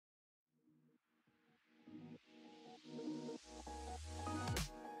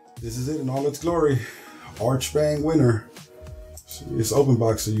This is it in all its glory. ArchBang winner. So it's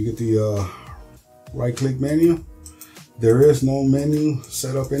Openbox, so you get the right click menu. There is no menu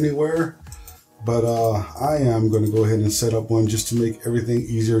set up anywhere, but I am going to go ahead and set up one just to make everything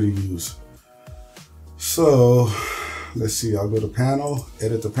easier to use. So let's see, I'll go to panel,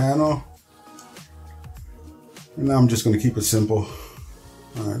 edit the panel, and now I'm just going to keep it simple.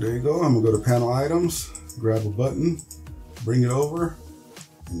 All right, there you go. I'm going to go to panel items, grab a button, bring it over,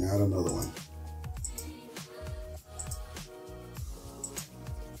 and add another one.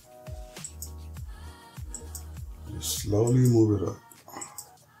 Just slowly move it up.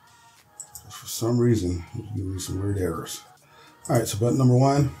 Just for some reason, it's giving me some weird errors. All right, so button number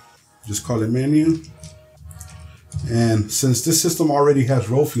one, just call it menu. And since this system already has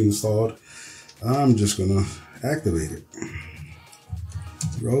Rofi installed, I'm just gonna activate it.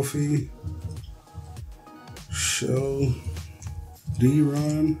 Rofi, show,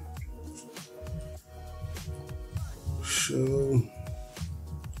 drun, show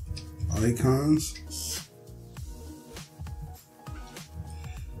icons.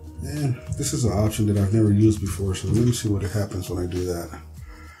 And this is an option that I've never used before, so let me see what happens when I do that.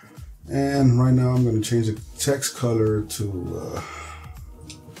 And right now I'm going to change the text color to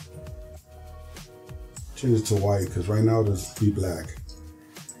change it to white, because right now it'll be black.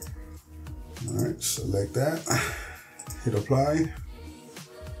 All right, select that, hit apply.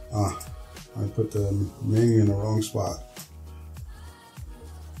 I put the menu in the wrong spot.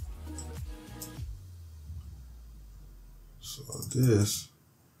 So this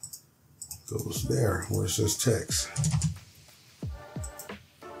goes there where it says text.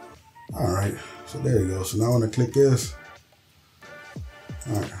 All right, so there you go. So now when I click this,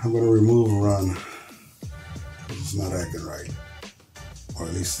 all right, I'm going to remove run because it's not acting right, or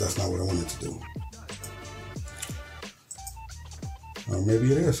at least that's not what I wanted to do. Or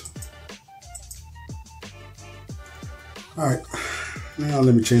maybe it is. All right, now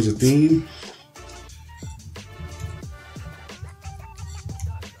let me change the theme.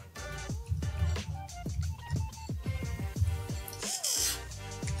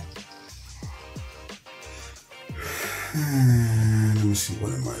 And let me see,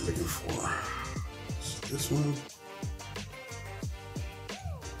 what am I looking for? Is it this one?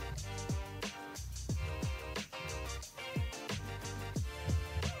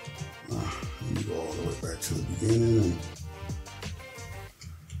 Let me go all the way back to the beginning. And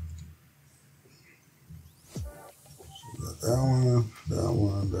so we got that one, that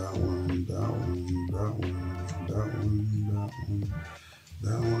one, that one, that one, that one, that one, that one,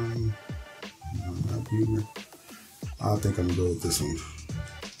 that one. No, not beauty. I think I'm gonna go with this one.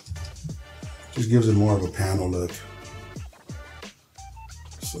 Just gives it more of a panel look.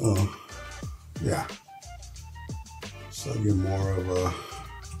 So, yeah. So I get more of a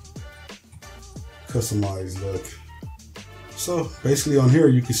customized look. So basically on here,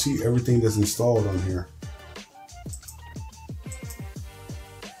 you can see everything that's installed on here.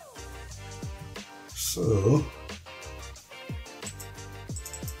 So,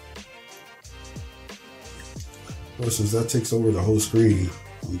 well, since that takes over the whole screen,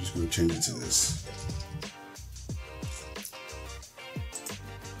 I'm just going to change it to this.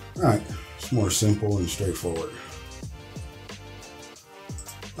 All right, it's more simple and straightforward.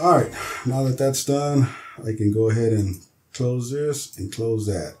 All right, now that that's done, I can go ahead and close this and close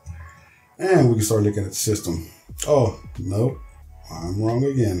that. And we can start looking at the system. Oh, nope, I'm wrong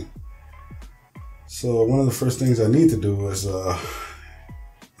again. So one of the first things I need to do is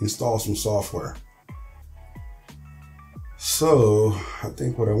install some software. So I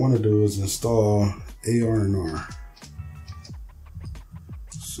think what I want to do is install AR&R.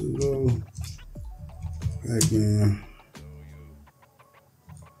 Sudo pacman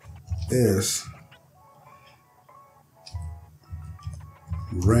s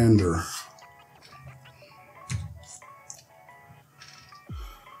render.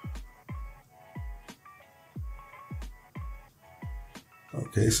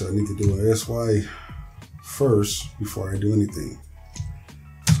 Okay, so I need to do an sy first before I do anything.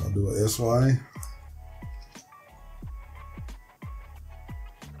 So I'll do a sy.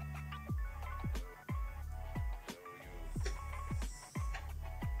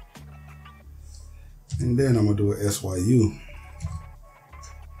 And then I'm gonna do a syu.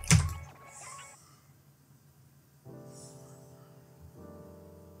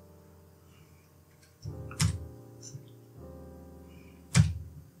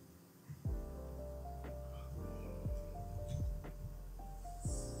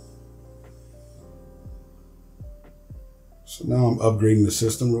 So now I'm upgrading the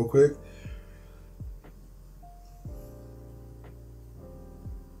system real quick.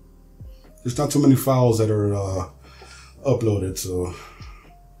 there's not too many files that are uploaded, so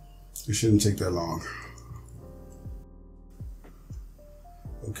it shouldn't take that long.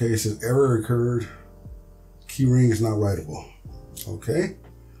 Okay, it says error occurred. Keyring is not writable. Okay.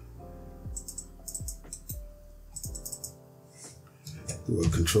 Do a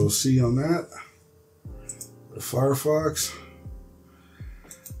Control-C on that. The Firefox.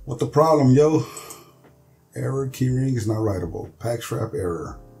 What the problem, yo? Error, keyring is not writable. Packstrap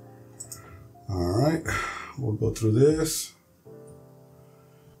error. Alright, we'll go through this.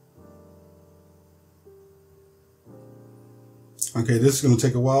 Okay, this is going to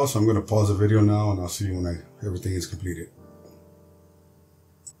take a while, so I'm going to pause the video now and I'll see you when everything is completed.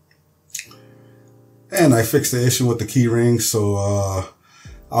 And I fixed the issue with the keyring, so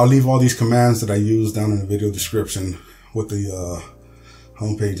I'll leave all these commands that I use down in the video description with the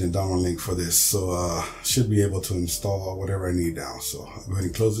homepage and download link for this. So should be able to install whatever I need now. So I'll go ahead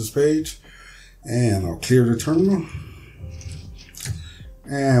and close this page and I'll clear the terminal.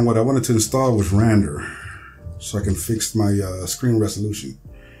 And what I wanted to install was render, so I can fix my screen resolution.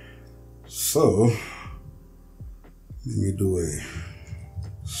 So let me do a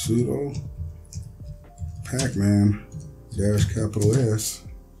sudo pacman-S,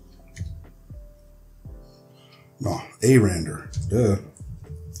 no, a render, duh.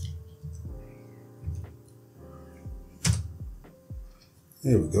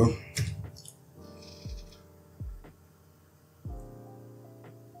 There we go.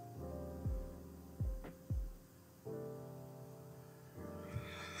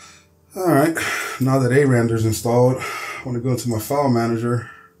 All right, now that a render is installed, I want to go into my file manager.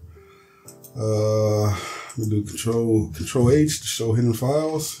 I'm gonna do Control H to show hidden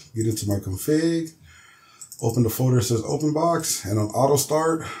files. Get into my config. Open the folder that says Openbox, and on auto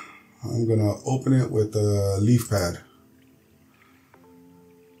start, I'm gonna open it with a leaf pad.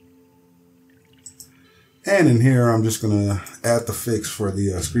 And in here, I'm just gonna add the fix for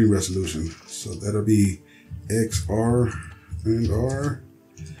the screen resolution. So that'll be XR and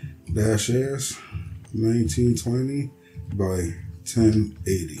R-S 1920 by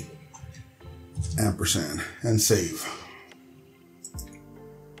 1080 ampersand, and save.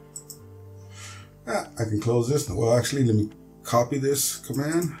 I can close this. Well, actually, let me copy this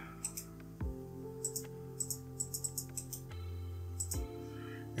command.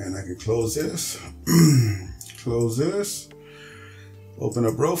 And I can close this, close this, open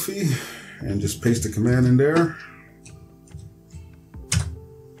up Rofi, and just paste the command in there.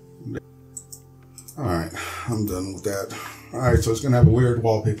 All right, I'm done with that. All right, so it's gonna have a weird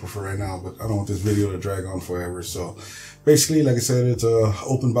wallpaper for right now, but I don't want this video to drag on forever. So basically, like I said, it's a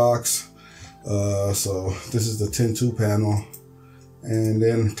open box. So this is the 10.2 panel, and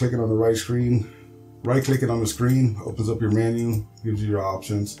then clicking on the right click it on the screen, opens up your menu, gives you your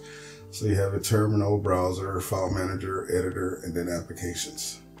options. So you have a terminal, browser, file manager, editor, and then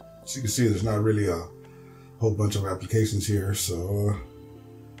applications. So you can see there's not really a whole bunch of applications here. So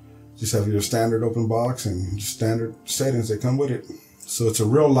just have your standard open box and standard settings that come with it. So it's a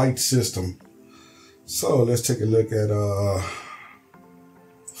real light system. So let's take a look at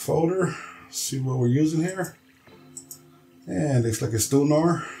folder, see what we're using here. And looks like it's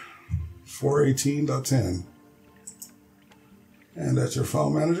Stunar 418.10. And that's your file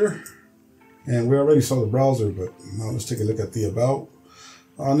manager. And we already saw the browser, but now let's take a look at the about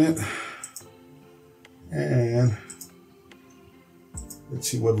on it. And let's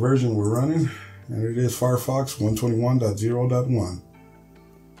see what version we're running. And it is Firefox 121.0.1.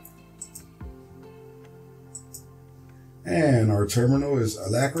 And our terminal is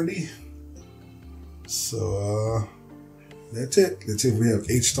Alacrity. So that's it. Let's see if we have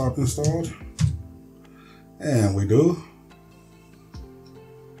htop installed. And we do.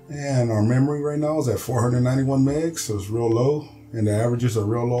 And our memory right now is at 491 megs, so it's real low. And the averages are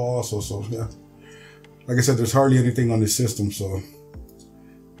real low also, so yeah. Like I said, there's hardly anything on this system, so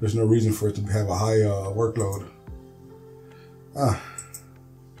there's no reason for it to have a high workload.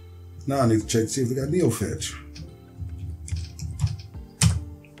 Now I need to check to see if they got NeoFetch.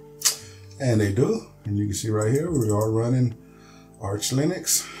 And they do. And you can see right here, we are running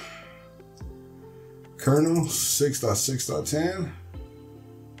ArchLinux, kernel 6.6.10.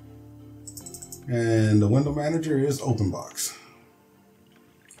 And the window manager is Openbox.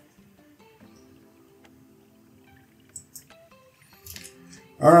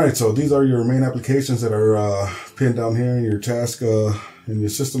 All right, so these are your main applications that are pinned down here in your task in your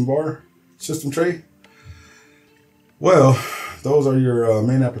system tray. Well, those are your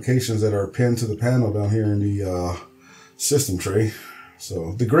main applications that are pinned to the panel down here in the system tray.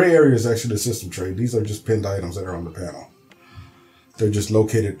 So the gray area is actually the system tray. These are just pinned items that are on the panel. They're just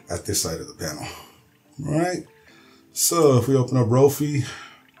located at this side of the panel. All right. So if we open up Rofi,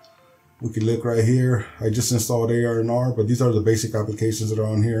 we can look right here. I just installed AR&R, but these are the basic applications that are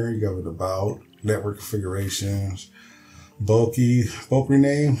on here. You got it about, network configurations, bulk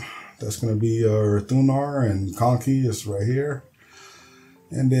rename. That's going to be our Thunar, and Conky is right here.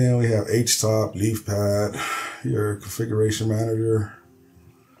 And then we have HTOP, LeafPad, your configuration manager,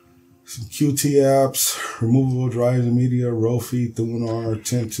 some Qt apps, removable drives and media, Rofi, Thunar,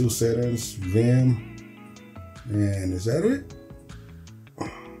 Tint2 settings, Vim, and is that it?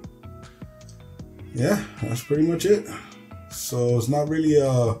 Yeah, that's pretty much it. So it's not really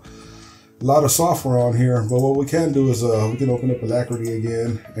a lot of software on here, but what we can do is we can open up Alacrity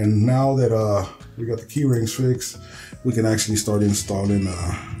again, and now that we got the keyrings fixed, we can actually start installing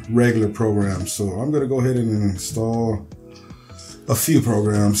regular programs. So I'm gonna go ahead and install a few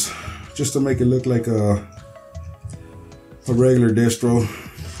programs just to make it look like a regular distro.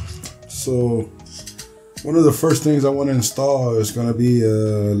 So one of the first things I want to install is going to be,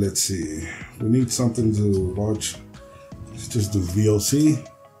 let's see, we need something to watch. Let's just do VOC,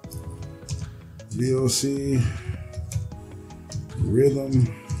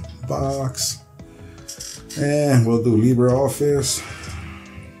 Rhythm Box, and we'll do LibreOffice.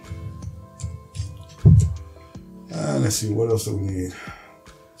 And let's see, what else do we need?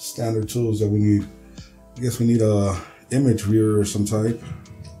 Standard tools that we need. I guess we need a image viewer of some type.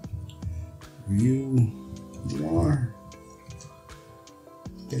 View. I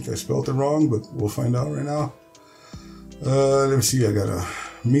think I spelled it wrong, but we'll find out right now. Let me see, I got a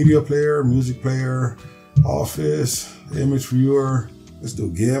media player, music player, office, image viewer. Let's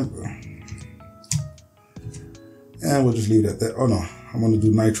do GIMP. And we'll just leave it at that. Oh no, I'm gonna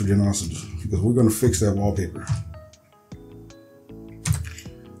do nitrogen also because we're gonna fix that wallpaper.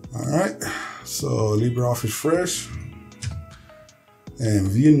 All right, so LibreOffice Fresh and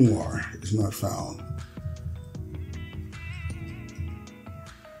View Noir is not found.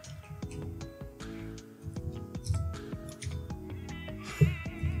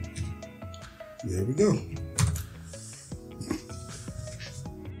 There we go.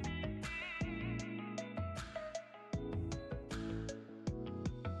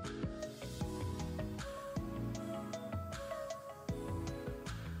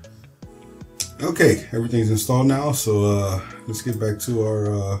 Okay, everything's installed now, so let's get back to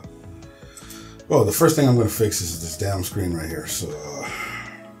our, well, the first thing I'm going to fix is this damn screen right here. So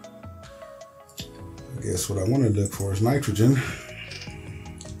I guess what I want to look for is nitrogen.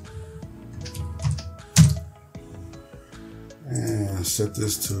 And set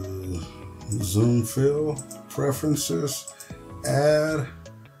this to zoom fill, preferences, add,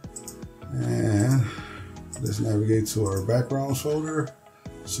 and let's navigate to our backgrounds folder.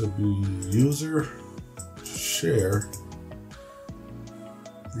 Should be user, share,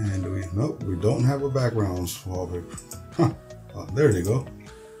 and nope, we don't have a backgrounds wallpaper. Huh. Oh, there you go.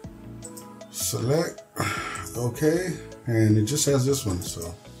 Select, okay, and it just has this one.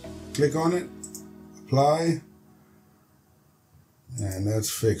 So click on it, apply, and that's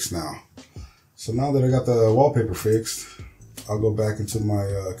fixed now. So now that I got the wallpaper fixed, I'll go back into my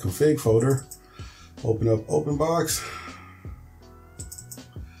config folder, open up Openbox.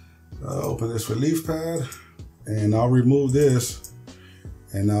 Open this with LeafPad, and I'll remove this,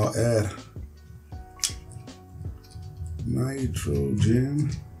 and I'll add nitrogen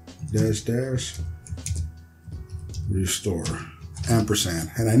 -- restore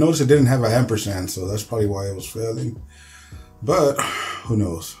ampersand. And I noticed it didn't have an ampersand, so that's probably why it was failing, but who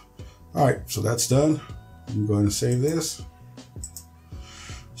knows. All right, so that's done. I'm going to save this,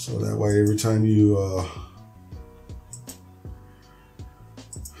 so that way every time you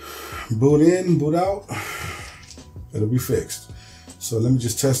boot in, boot out, it'll be fixed. So let me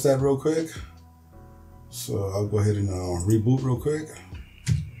just test that real quick. So I'll go ahead and reboot real quick.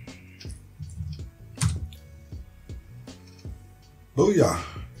 Booyah,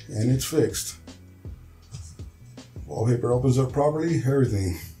 and it's fixed. Wallpaper opens up properly,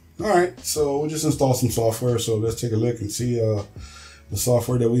 everything. All right, so we'll just install some software. So let's take a look and see the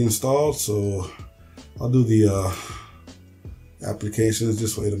software that we installed. So I'll do the applications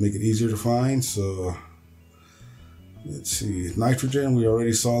this way to make it easier to find. So let's see, nitrogen, we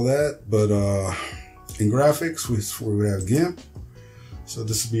already saw that, but in graphics we have GIMP. So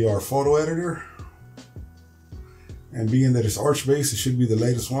this will be our photo editor, and being that it's Arch based, it should be the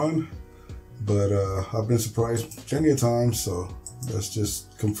latest one, but I've been surprised plenty of times, so let's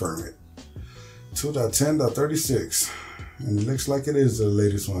just confirm it. 2.10.36, and it looks like it is the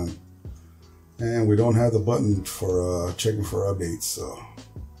latest one. And we don't have the button for checking for updates, so.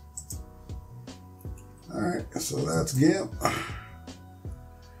 All right, so that's GIMP.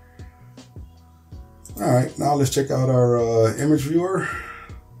 All right, now let's check out our image viewer.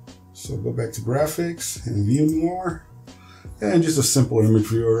 So go back to graphics and view more, and just a simple image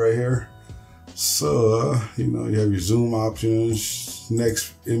viewer right here. So you have your zoom options,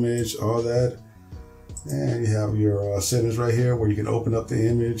 next image, all that, and you have your settings right here where you can open up the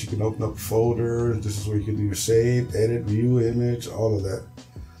image, you can open up a folder. This is where you can do your save, edit, view image, all of that.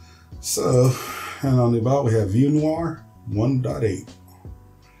 So, and on the about we have View Noir 1.8,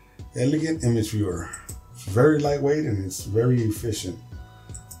 elegant image viewer. It's very lightweight and it's very efficient.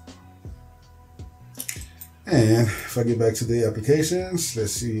 And if I get back to the applications,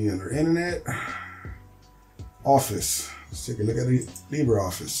 let's see, under Internet, Office. Let's take a look at the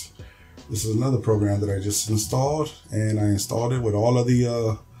LibreOffice. This is another program that I just installed, and I installed it with all of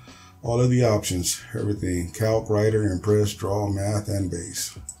the options, everything: Calc, Writer, Impress, Draw, Math, and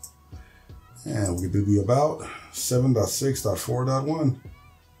Base. And we do the About 7.6.4.1.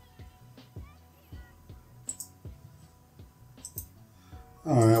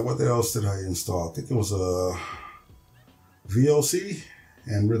 All right, what else did I install? I think it was a VLC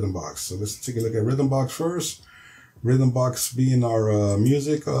and Rhythmbox. So let's take a look at Rhythmbox first. Rhythmbox being our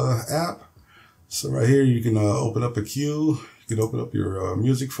music app. So right here you can open up a queue. You can open up your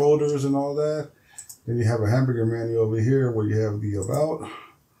music folders and all that. Then you have a hamburger menu over here where you have the About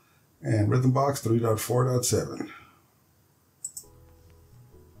and Rhythmbox 3.4.7.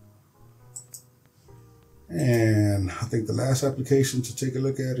 And I think the last application to take a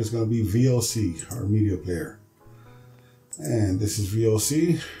look at is going to be VLC, our media player. And this is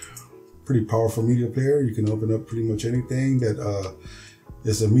VLC, pretty powerful media player. You can open up pretty much anything that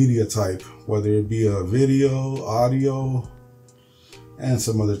is a media type, whether it be a video, audio, and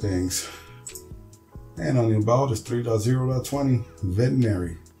some other things. And on the About is 3.0.20,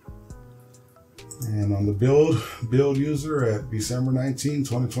 veterinary. And on the build user at December 19,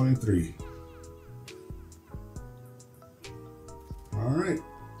 2023. All right,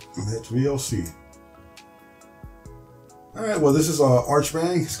 that's VLC. All right, well, this is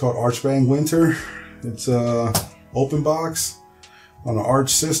ArchBang. It's called ArchBang Winter. It's Openbox on an Arch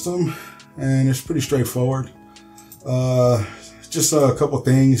system, and it's pretty straightforward. Just a couple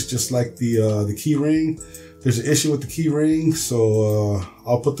things, just like the keyring. There's an issue with the keyring, so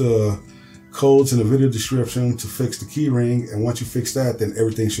I'll put the codes in the video description to fix the keyring, and once you fix that, then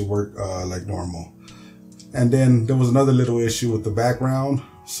everything should work like normal. And then there was another little issue with the background,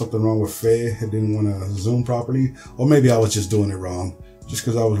 something wrong with Faye. It didn't want to zoom properly, or maybe I was just doing it wrong, just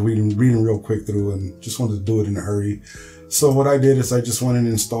because I was reading real quick through and just wanted to do it in a hurry. So what I did is I just went and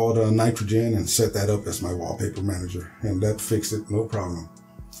installed Nitrogen and set that up as my wallpaper manager, and that fixed it, no problem.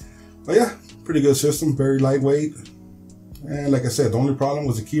 But yeah, pretty good system, very lightweight. And like I said, the only problem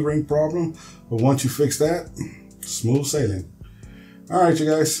was the keyring problem, but once you fix that, smooth sailing. All right, you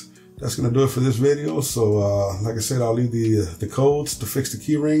guys. That's going to do it for this video. So like I said, I'll leave the codes to fix the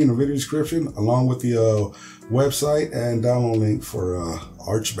keyring in the video description, along with the website and download link for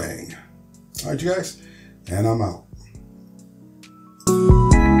ArchBang. All right, you guys, and I'm out.